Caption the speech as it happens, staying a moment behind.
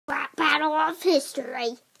Battle of History,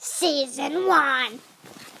 Season 1.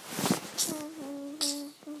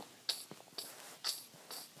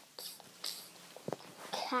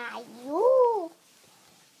 Caillou.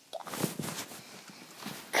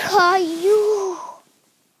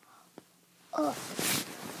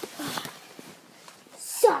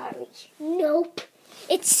 Sorry. Nope.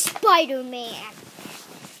 It's Spider-Man.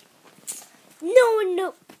 No one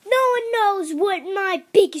knows what my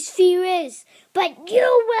biggest fear is, but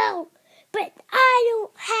you will. But I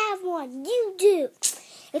don't have one. You do.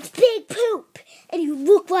 It's big poop, and you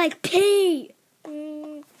look like pee.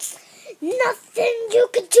 Nothing you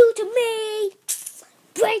can do to me.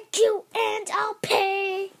 Break you and I'll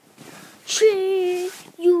pay. Tree,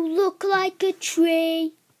 you look like a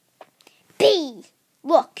tree. Bee,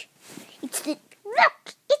 look. It's the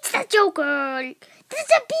Joker.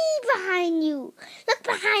 There's a bee behind you. Look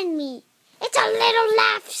behind me. It's a little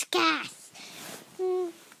laugh gas.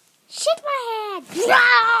 Shake my head.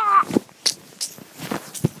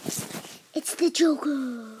 It's the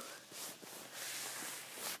Joker.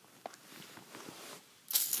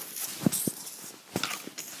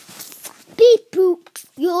 Beep poop.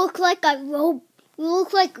 You look like a rope. You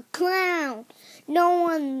look like a clown. No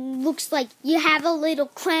one looks like you have a little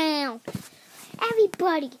crown.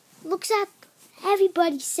 Everybody looks up.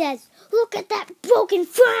 Everybody says, "Look at that broken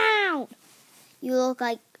frown." You look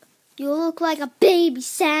like a baby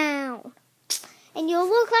sound, and you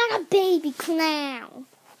look like a baby clown.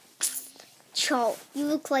 Cho, you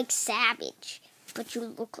look like Savage, but you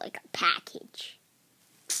look like a package.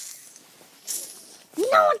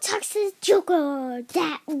 No one talks to the Joker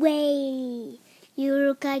that way. You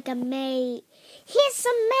look like a maid. Here's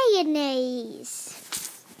some mayonnaise.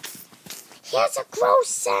 Here's a gross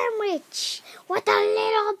sandwich with a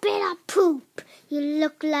little bit of poop. You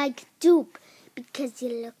look like a dupe because you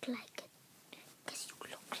look like a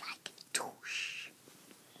douche.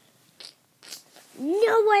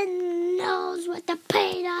 No one knows what to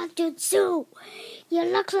pay to do. You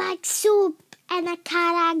look like soup and a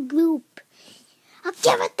kind of gloop. I'll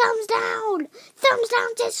give a thumbs down. Thumbs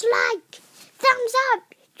down dislike. Thumbs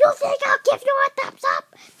up. You think I'll give you a thumbs up?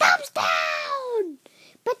 Thumbs down.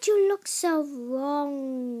 But you look so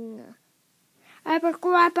wrong. Epic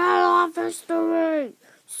Rap Battle of History,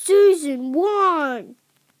 Season 1.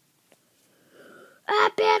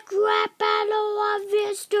 Epic Rap Battle of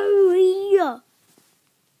History.